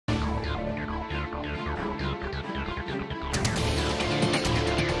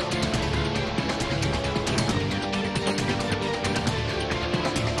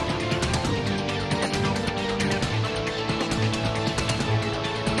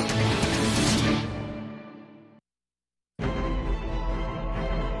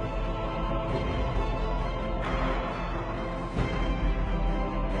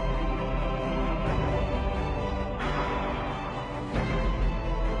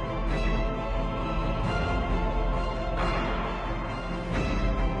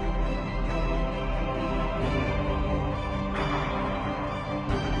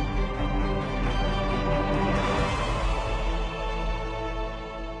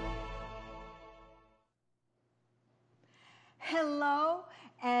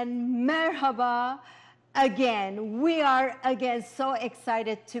Merhaba. Again, we are again so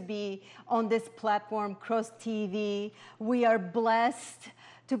excited to be on this platform, Cross TV. We are blessed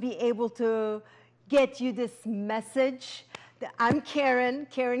to be able to get you this message. I'm Karen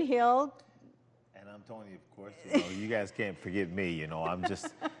Hill. And I'm Tony, of course. You know, you guys can't forget me. You know, I'm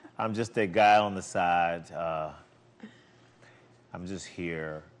just a guy on the side. I'm just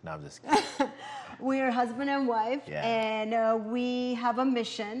here. No, I'm just kidding. We're husband and wife, Yeah. and we have a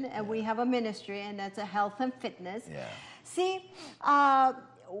mission, and we have a ministry, and that's a health and fitness. Yeah. See,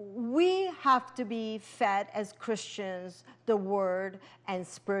 we have to be fed as Christians, the word, and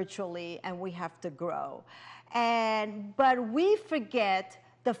spiritually, and we have to grow. But we forget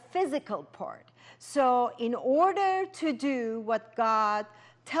the physical part. So in order to do what God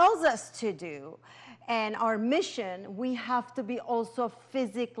tells us to do, and our mission, we have to be also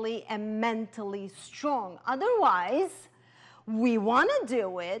physically and mentally strong. Otherwise, we want to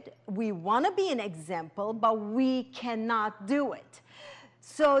do it, we want to be an example, but we cannot do it.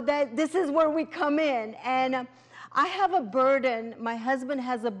 So that this is where we come in. And I have a burden, my husband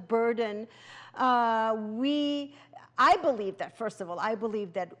has a burden. I believe that, first of all, I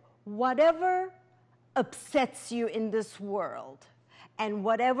believe that whatever upsets you in this world and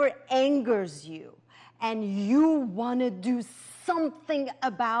whatever angers you, and you want to do something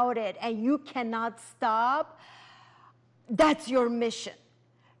about it and you cannot stop, that's your mission.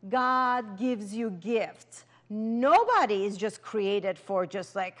 God gives you gifts. Nobody is just created for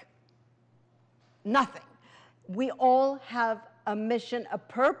just like nothing. We all have a mission, a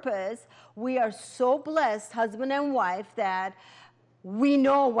purpose. We are so blessed, husband and wife, that we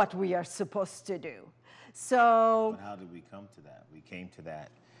know what we are supposed to do. So, But how did we come to that? We came to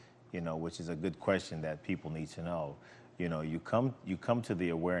that, you know, which is a good question that people need to know. You know, you come to the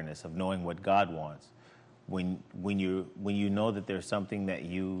awareness of knowing what God wants when you know that there's something that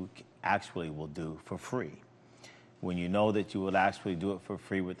you actually will do for free. When you know that you will actually do it for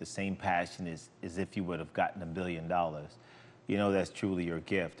free with the same passion as if you would have gotten $1 billion, you know that's truly your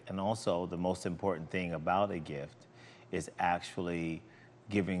gift. And also, the most important thing about a gift is actually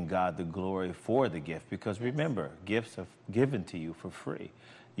giving God the glory for the gift. Because remember, gifts are given to you for free.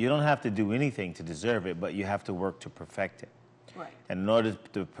 You don't have to do anything to deserve it, but you have to work to perfect it. right. And in order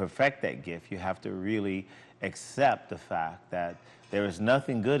to perfect that gift, you have to really accept the fact that there is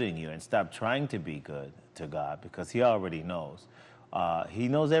nothing good in you and stop trying to be good to God, because He already knows. He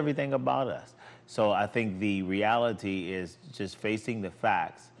knows everything about us. So I think the reality is just facing the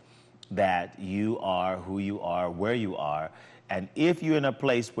facts that you are who you are, where you are. And if you're in a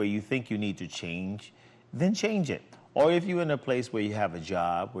place where you think you need to change, then change it. Or if you're in a place where you have a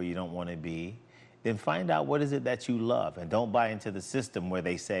job where you don't want to be, then find out what is it that you love. And don't buy into the system where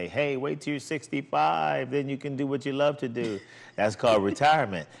they say, hey, wait till you're 65, then you can do what you love to do. That's called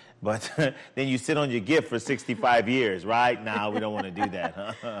retirement. But then you sit on your gift for 65 years, right? Now we don't want to do that,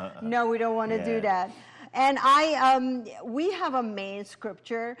 huh? No, we don't want to do that. And we have a main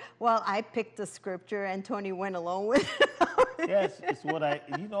scripture. Well, I picked the scripture and Tony went along with it. Yes, it's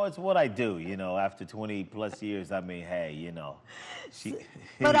what I do, you know, after 20 plus years. I mean, hey, you know.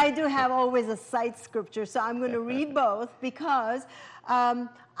 But I do have always a side scripture, so I'm going to read both because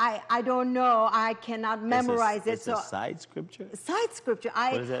I don't know, I cannot memorize it. It's a side scripture? Side scripture.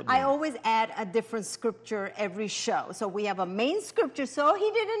 What does that mean? I always add a different scripture every show. So we have a main scripture, so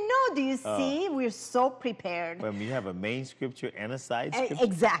he didn't know. Do you see? We're so prepared. Well, you have a main scripture and a side scripture?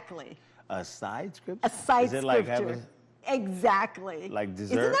 Exactly. A side scripture? A side Is it scripture. like having... Exactly. Like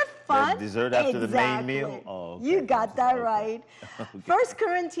dessert? Isn't that fun? Dessert after the main Exactly. meal? Oh, okay. You got that Okay. right. Okay. 1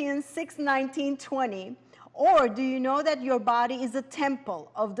 Corinthians 6:19-20. Or do you know that your body is a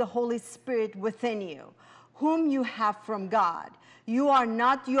temple of the Holy Spirit within you, whom you have from God? You are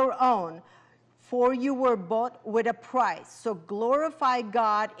not your own, for you were bought with a price. So glorify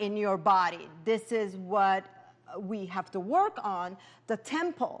God in your body. This is what we have to work on, the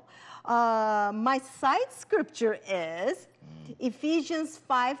temple. My side scripture is Ephesians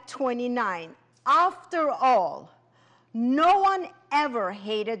 5:29. After all, no one ever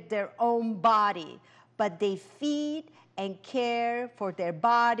hated their own body, but they feed and care for their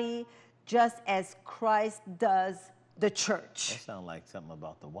body just as Christ does the church. That sounds like something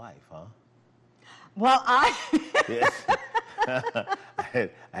about the wife, huh? Well, Yes. I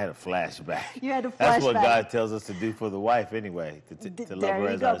had a flashback. You had a That's what flashback. God tells us to do for the wife anyway, to love her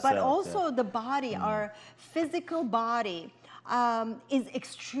as ourselves. But also yeah. the body, our physical body, is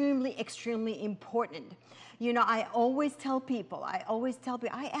extremely, extremely important. You know, I always tell people, I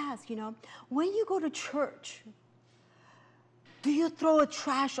ask, you know, when you go to church, Do you throw a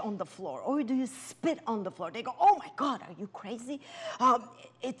trash on the floor, or do you spit on the floor? They go, oh my God, are you crazy?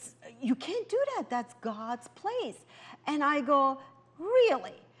 You can't do that. That's God's place. And I go,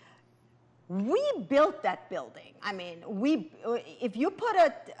 really? We built that building. I mean, if you put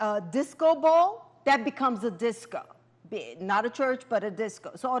a disco ball, that becomes a disco. Not a church, but a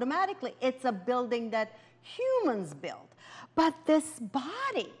disco. So automatically, it's a building that humans built. But this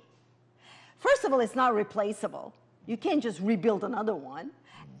body, first of all, it's not replaceable. You can't just rebuild another one.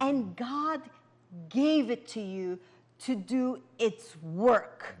 And God gave it to you to do its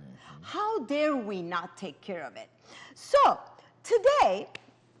work. How dare we not take care of it? So today,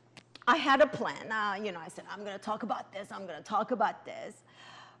 I had a plan. I said, I'm going to talk about this. I'm going to talk about this.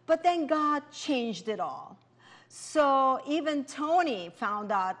 But then God changed it all. So even Tony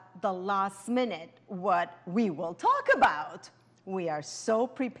found out the last minute what we will talk about. We are so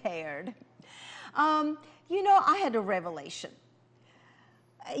prepared. I had a revelation.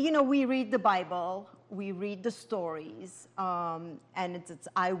 We read the Bible, we read the stories, and it's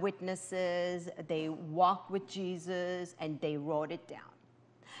eyewitnesses. They walked with Jesus, and they wrote it down.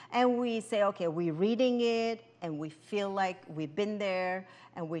 And we say, okay, we're reading it, and we feel like we've been there,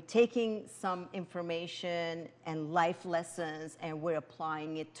 and we're taking some information and life lessons, and we're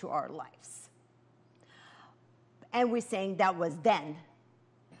applying it to our lives. And we're saying that was then.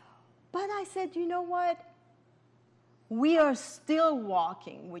 But I said, you know what? We are still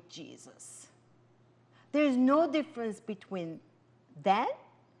walking with Jesus. There's no difference between then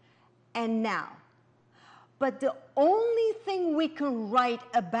and now. But the only thing we can write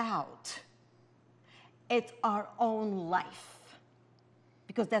about is our own life.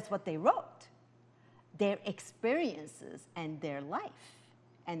 Because that's what they wrote. Their experiences and their life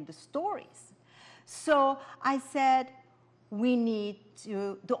and the stories. So I said, we need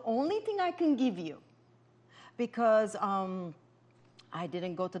to, the only thing I can give you, because I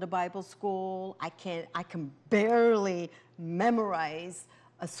didn't go to the Bible school, I can barely memorize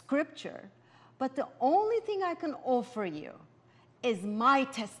a scripture, but the only thing I can offer you is my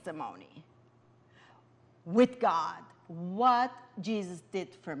testimony with God, what Jesus did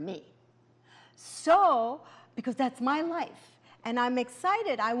for me. So, because that's my life, and I'm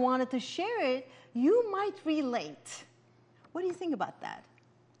excited, I wanted to share it, you might relate. What do you think about that?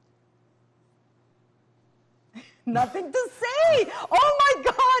 Nothing to say. Oh my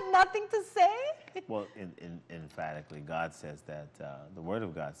God, nothing to say. Well, emphatically, God says that, the Word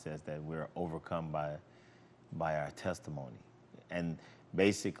of God says that we're overcome by our testimony. And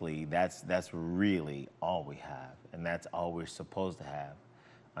basically, that's really all we have, and that's all we're supposed to have.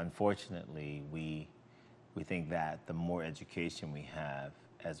 Unfortunately, we think that the more education we have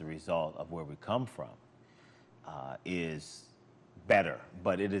as a result of where we come from is better,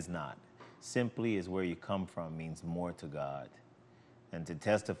 but it is not. Simply is where you come from means more to God, and to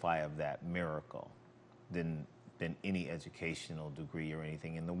testify of that miracle than any educational degree or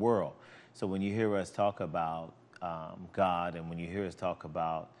anything in the world. So when you hear us talk about God, and when you hear us talk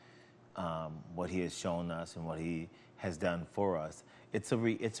about what He has shown us and what He has done for us, it's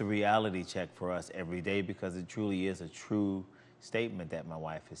a reality check for us every day, because it truly is a true statement that my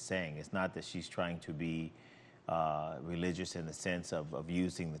wife is saying. It's not that she's trying to be religious in the sense of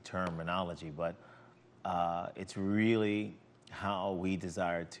using the terminology, but it's really how we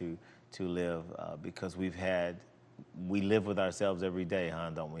desire to live, because we live with ourselves every day,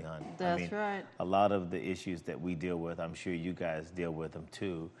 don't we, hon? That's right. A lot of the issues that we deal with, I'm sure you guys deal with them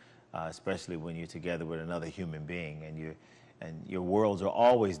too, especially when you're together with another human being, and your worlds are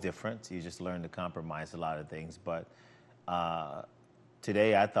always different. So you just learn to compromise a lot of things, but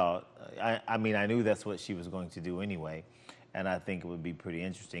today I thought, I knew that's what she was going to do anyway, and I think it would be pretty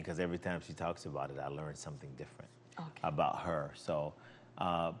interesting, because every time she talks about it, I learn something different about her. So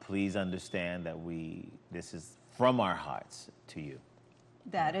please understand that this is from our hearts to you.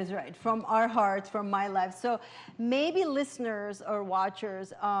 That is right, from our hearts, from my life. So maybe listeners or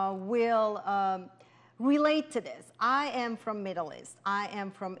watchers will relate to this. I am from Middle East. I am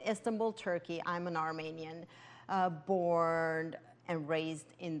from Istanbul, Turkey. I'm an Armenian, born and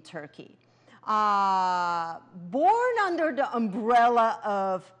raised in Turkey. Born under the umbrella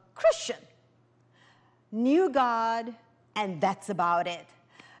of Christian. Knew God, and that's about it.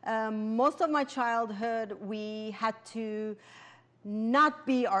 Most of my childhood, we had to not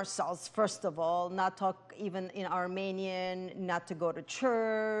be ourselves, first of all, not talk even in Armenian, not to go to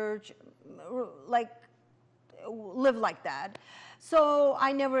church, live like that. So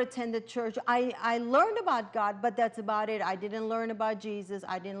I never attended church. I learned about God, but that's about it. I didn't learn about Jesus.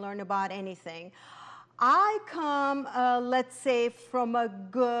 I didn't learn about anything. I come, let's say, from a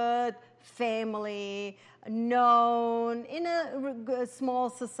good family, known in a small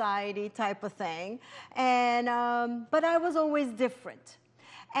society type of thing. And, but I was always different.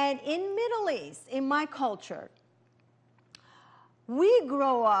 And in Middle East, in my culture, we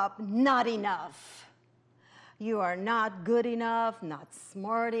grow up not enough. You are not good enough, not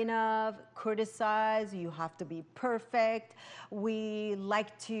smart enough, criticize, you have to be perfect. We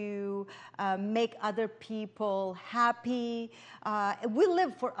like to make other people happy. We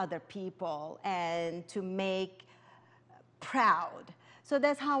live for other people and to make proud. So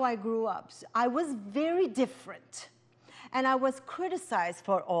that's how I grew up. I was very different. And I was criticized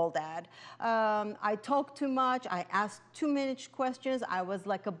for all that. I talked too much. I asked too many questions. I was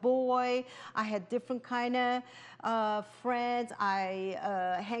like a boy. I had different kind of friends.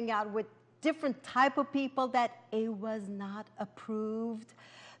 I hang out with different type of people that it was not approved.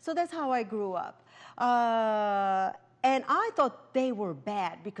 So that's how I grew up. And I thought they were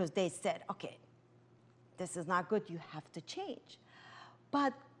bad because they said, okay, this is not good. You have to change.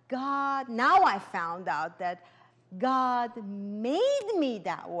 But God, now I found out that God made me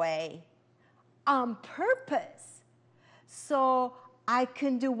that way on purpose so I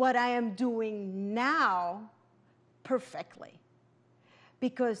can do what I am doing now perfectly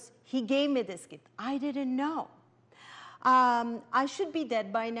because He gave me this gift. I didn't know. I should be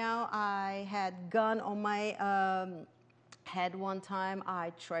dead by now. I had gun on my head one time.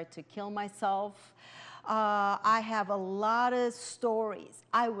 I tried to kill myself. I have a lot of stories.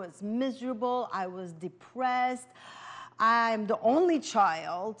 I was miserable. I was depressed. I'm the only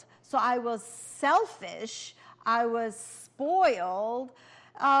child, so I was selfish. I was spoiled.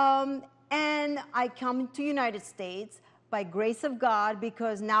 And I come to United States by grace of God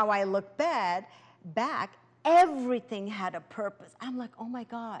because now I look back, everything had a purpose. I'm like, oh my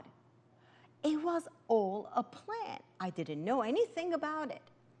God, it was all a plan. I didn't know anything about it.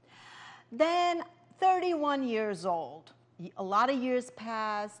 Then 31 years old. A lot of years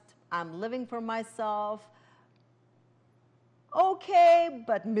passed. I'm living for myself. Okay,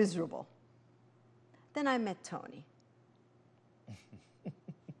 but miserable. Then I met Tony.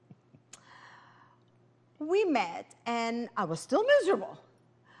 We met, and I was still miserable.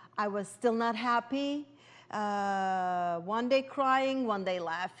 I was still not happy. One day crying, one day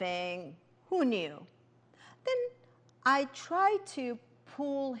laughing. Who knew? Then I tried to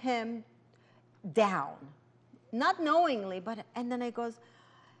pull him down, not knowingly, and then it goes,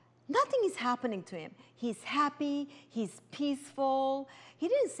 nothing is happening to him. He's happy, he's peaceful. He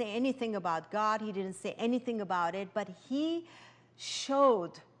didn't say anything about God, he didn't say anything about it, but he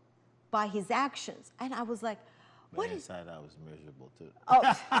showed by his actions. And I was like, what is... Inside I was miserable too. Oh.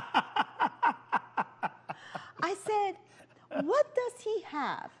 I said, what does he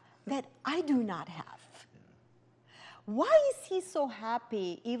have that I do not have? Why is he so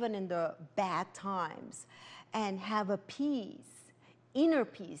happy even in the bad times and have a peace, inner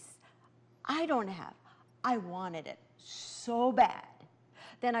peace I don't have? I wanted it so bad.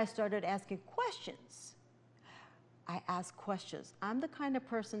 Then I started asking questions. I ask questions. I'm the kind of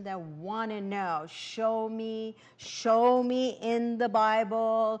person that want to know. Show me in the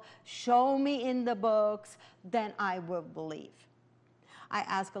Bible, show me in the books, then I will believe. I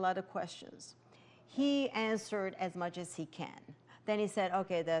ask a lot of questions. He answered as much as he can. Then he said,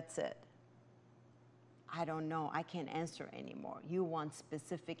 okay, that's it. I don't know. I can't answer anymore. You want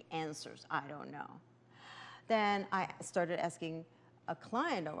specific answers. I don't know. Then I started asking a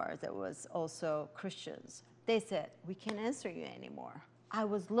client of ours that was also Christians. They said, we can't answer you anymore. I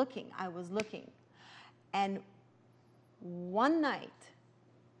was looking. And one night,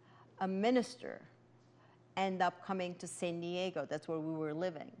 a minister ended up coming to San Diego. That's where we were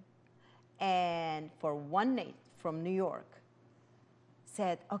living. And for one night from New York,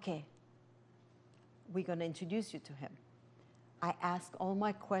 said, okay, we're going to introduce you to him. I asked all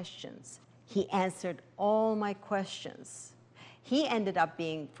my questions. He answered all my questions. He ended up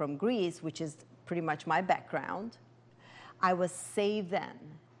being from Greece, which is pretty much my background. I was saved then.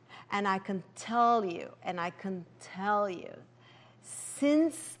 And I can tell you,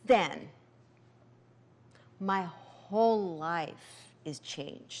 since then, my whole life is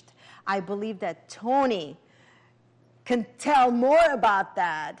changed. I believe that Tony can tell more about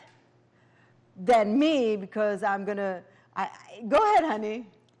that than me because I'm going to... Go ahead, honey.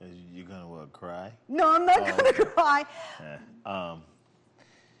 You're going to cry? No, I'm not going to cry. Yeah.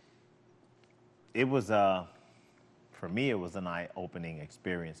 It was, for me, it was an eye-opening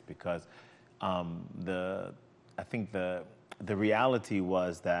experience because I think the reality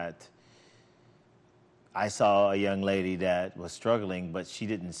was that I saw a young lady that was struggling, but she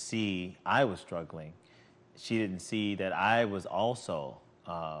didn't see I was struggling. She didn't see that I was also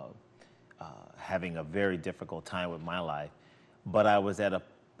having a very difficult time with my life, but I was at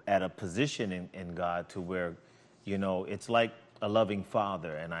a position in God to where, you know, it's like a loving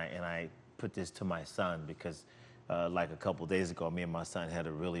father, and I put this to my son because, like a couple days ago, me and my son had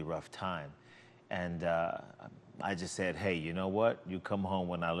a really rough time, and I just said, hey, you know what? You come home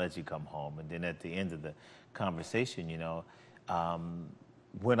when I let you come home. And then at the end of the conversation, you know,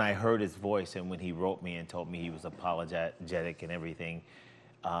 when I heard his voice and when he wrote me and told me he was apologetic and everything,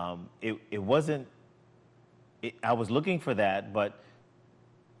 it wasn't, I was looking for that, but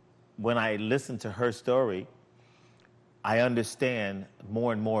when I listened to her story, I understand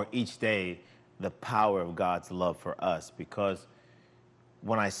more and more each day the power of God's love for us, because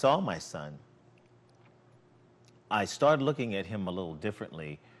when I saw my son, I started looking at him a little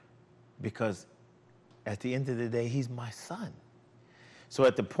differently, because at the end of the day, he's my son. So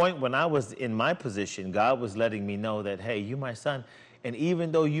at the point when I was in my position, God was letting me know that, hey, you're my son. And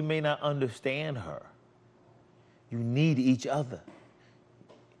even though you may not understand her, you need each other.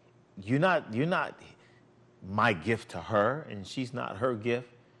 You're not my gift to her, and she's not her gift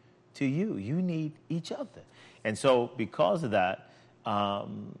to you. You need each other. And so because of that,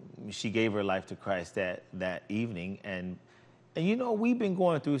 she gave her life to Christ that evening, and you know, we've been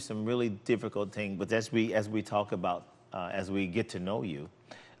going through some really difficult things. But as we talk about, as we get to know you,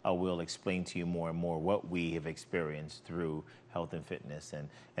 we'll explain to you more and more what we have experienced through health and fitness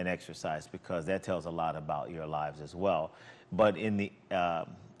and exercise, because that tells a lot about your lives as well. But to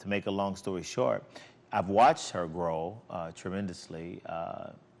make a long story short, I've watched her grow tremendously.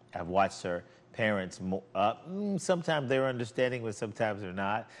 I've watched her parents, sometimes they're understanding, but sometimes they're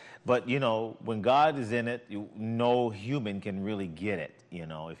not. But, you know, when God is in it, no human can really get it, you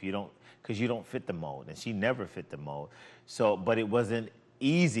know, if you don't, because you don't fit the mold, and she never fit the mold. So, but it wasn't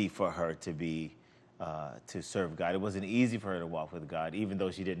easy for her to serve God. It wasn't easy for her to walk with God, even though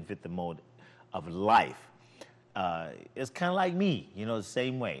she didn't fit the mold of life. It's kind of like me, you know, the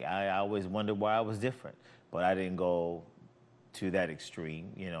same way. I always wondered why I was different, but I didn't go to that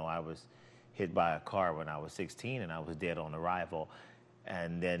extreme. You know, I was hit by a car when I was 16, and I was dead on arrival.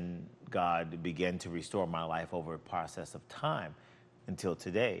 And then God began to restore my life over a process of time until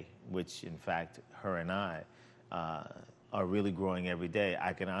today, which in fact, her and I are really growing every day.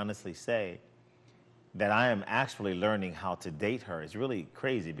 I can honestly say that I am actually learning how to date her. It's really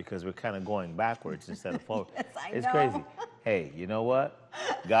crazy because we're kind of going backwards instead of forward. Yes, I it's know. Crazy. Hey, you know what?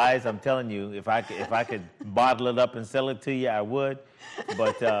 Guys, I'm telling you, if I could bottle it up and sell it to you, I would.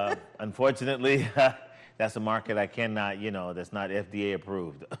 But unfortunately, that's a market I cannot, you know, that's not FDA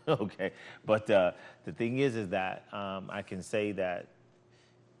approved. Okay. But the thing is that I can say that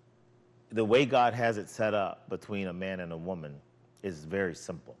the way God has it set up between a man and a woman is very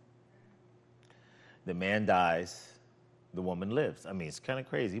simple. The man dies, the woman lives. I mean, it's kind of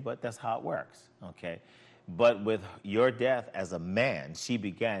crazy, but that's how it works, okay? But with your death as a man, she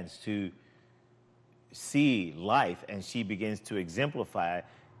begins to see life, and she begins to exemplify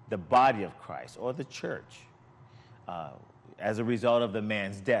the body of Christ or the church as a result of the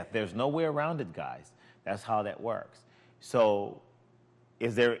man's death. There's no way around it, guys. That's how that works. So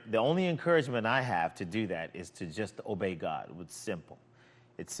the only encouragement I have to do that is to just obey God. It's simple.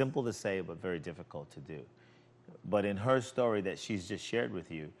 It's simple to say, but very difficult to do. But in her story that she's just shared with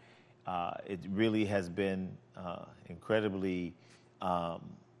you, it really has been incredibly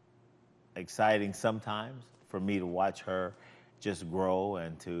exciting sometimes for me to watch her just grow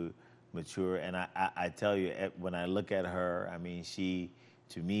and to mature. And I tell you, when I look at her, I mean,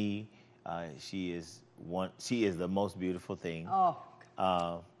 to me, she is the most beautiful thing. Oh.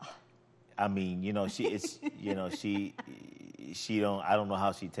 I mean, you know, I don't know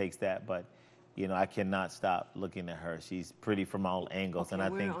how she takes that, but, you know, I cannot stop looking at her. She's pretty from all angles, Okay, and I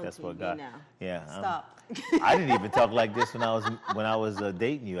think that's what God. Now. Yeah. Stop. I didn't even talk like this when I was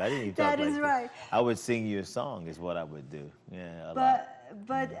dating you. I didn't even talk like this. That is right. I would sing you a song, is what I would do. Yeah. But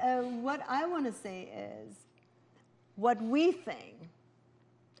what I want to say is, what we think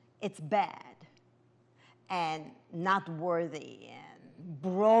it's bad and not worthy and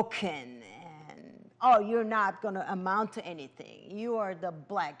broken, and oh, you're not going to amount to anything. You are the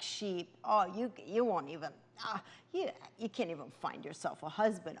black sheep. Oh, you won't even, you can't even find yourself a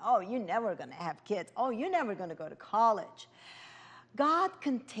husband. Oh, you're never going to have kids. Oh, you're never going to go to college. God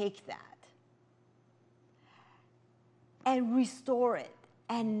can take that and restore it.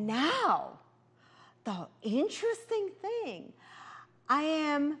 And now, the interesting thing, I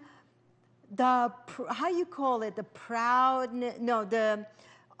am how you call it, the proud, no, the,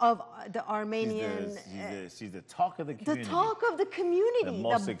 of the Armenian. She's the talk of the community. The talk of the community. The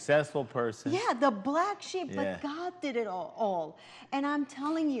most successful person. Yeah, the black sheep, Yeah. but God did it all. And I'm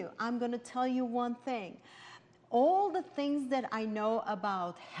telling you, I'm going to tell you one thing. All the things that I know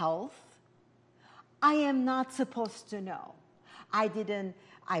about health, I am not supposed to know.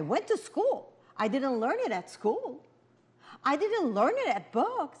 I went to school. I didn't learn it at school. I didn't learn it at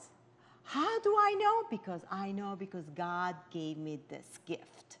books. How do I know? Because I know because God gave me this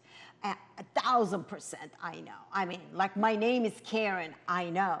gift. 1,000% I know. I mean, like my name is Karen, I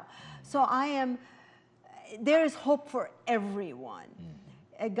know. So there is hope for everyone.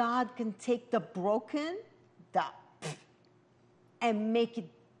 God can take the broken, and make it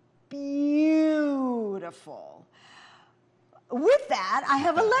beautiful. With that, I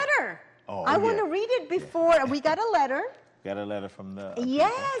have a letter. I want to read it before. We got a letter. Got a letter from the...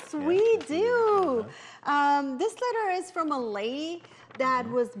 Yes, we do. This letter is from a lady that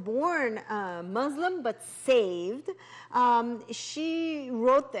was born Muslim but saved. She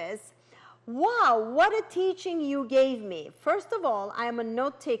wrote this. Wow, what a teaching you gave me. First of all, I am a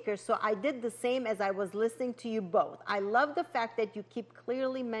note taker, so I did the same as I was listening to you both. I love the fact that you keep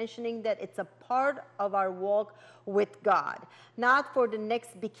clearly mentioning that it's a part of our walk with God, not for the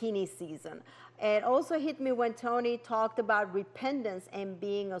next bikini season. It also hit me when Tony talked about repentance and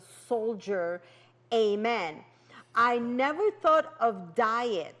being a soldier. Amen. I never thought of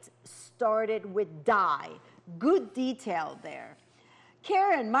diet started with die. Good detail there.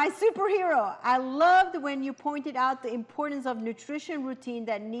 Karen, my superhero, I loved when you pointed out the importance of nutrition routine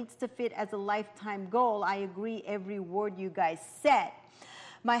that needs to fit as a lifetime goal. I agree every word you guys said.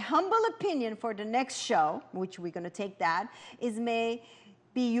 My humble opinion for the next show, which we're going to take that, is maybe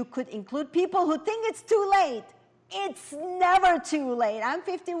you could include people who think it's too late. It's never too late. I'm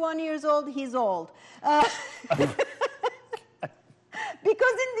 51 years old. He's old.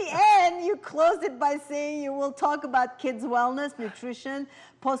 Because in the end, you closed it by saying you will talk about kids' wellness, nutrition,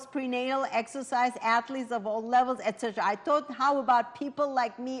 post-prenatal, exercise, athletes of all levels, etc. I thought, how about people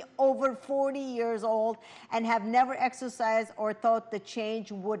like me over 40 years old and have never exercised or thought the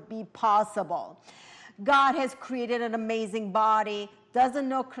change would be possible? God has created an amazing body, doesn't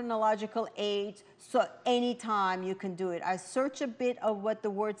know chronological age, so anytime you can do it. I searched a bit of what the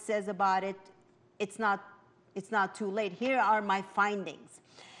word says about it. It's not too late. Here are my findings.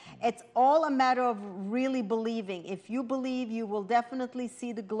 It's all a matter of really believing. If you believe, you will definitely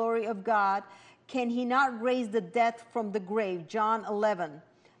see the glory of God. Can he not raise the dead from the grave? John 11,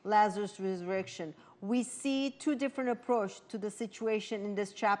 Lazarus' resurrection. We see two different approaches to the situation in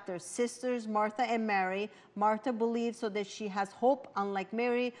this chapter. Sisters, Martha and Mary. Martha believes so that she has hope, unlike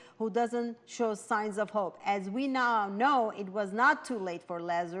Mary, who doesn't show signs of hope. As we now know, it was not too late for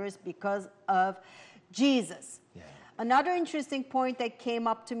Lazarus because of Jesus. Yeah. Another interesting point that came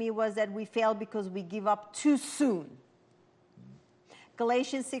up to me was that we fail because we give up too soon.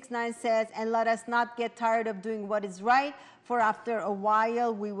 Galatians 6:9 says, and let us not get tired of doing what is right, for after a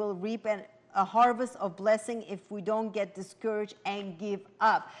while we will reap a harvest of blessing if we don't get discouraged and give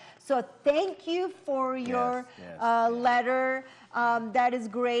up. So thank you for your letter. That is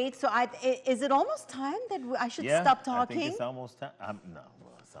great. So is it almost time that I should stop talking? I think it's almost time. No.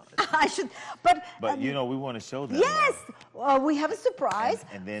 I should, but you know, we want to show them. Yes, we have a surprise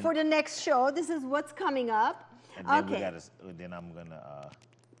and then, for the next show. This is what's coming up. And then we got to. Then I'm gonna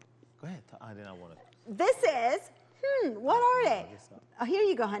go ahead. Then I want to. This is what are they? Here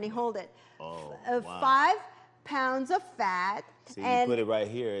you go, honey. Hold it. Oh, 5 pounds of fat. See, you put it right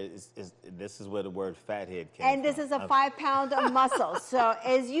here. This is where the word fathead came and from. This is a 5 pound of muscle. So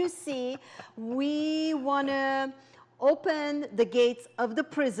as you see, we want to open the gates of the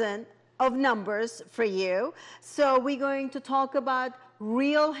prison of numbers for you. So we're going to talk about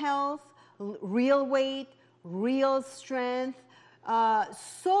real health, real weight, real strength,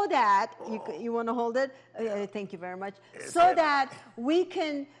 so that you want to hold it. Thank you very much. So that we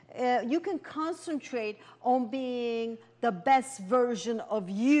can you can concentrate on being the best version of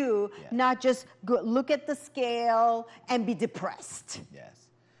you, not just look at the scale and be depressed. Yes.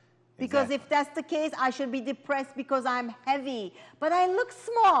 Because if that's the case, I should be depressed because I'm heavy. But I look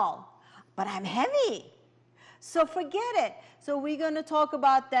small, but I'm heavy. So forget it. So we're going to talk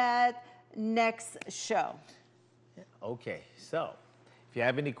about that next show. Okay. So if you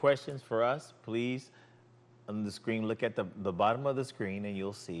have any questions for us, please, on the screen, look at the bottom of the screen and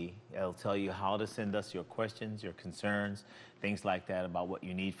you'll see. It'll tell you how to send us your questions, your concerns, things like that about what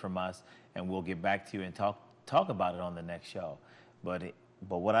you need from us. And we'll get back to you and talk about it on the next show. But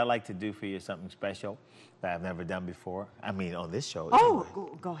But what I like to do for you is something special that I've never done before. I mean, on this show. Oh,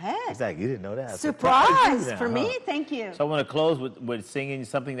 anyway. go ahead. Exactly. You didn't know that. Surprise Now, for me. Thank you. So I want to close with singing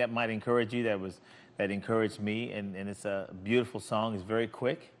something that might encourage you, that encouraged me, and it's a beautiful song. It's very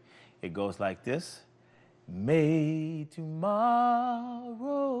quick. It goes like this. May tomorrow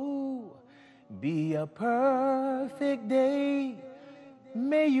be a perfect day.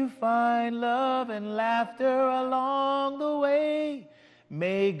 May you find love and laughter along the way.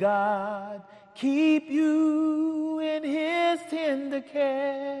 May God keep you in His tender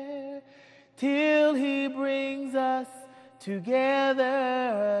care till He brings us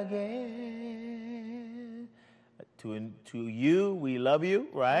together again. To you, we love you,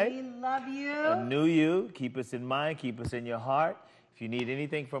 right? We love you. A new you. Keep us in mind. Keep us in your heart. If you need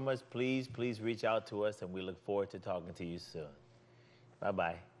anything from us, please reach out to us, and we look forward to talking to you soon.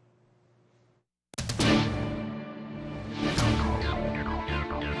 Bye-bye.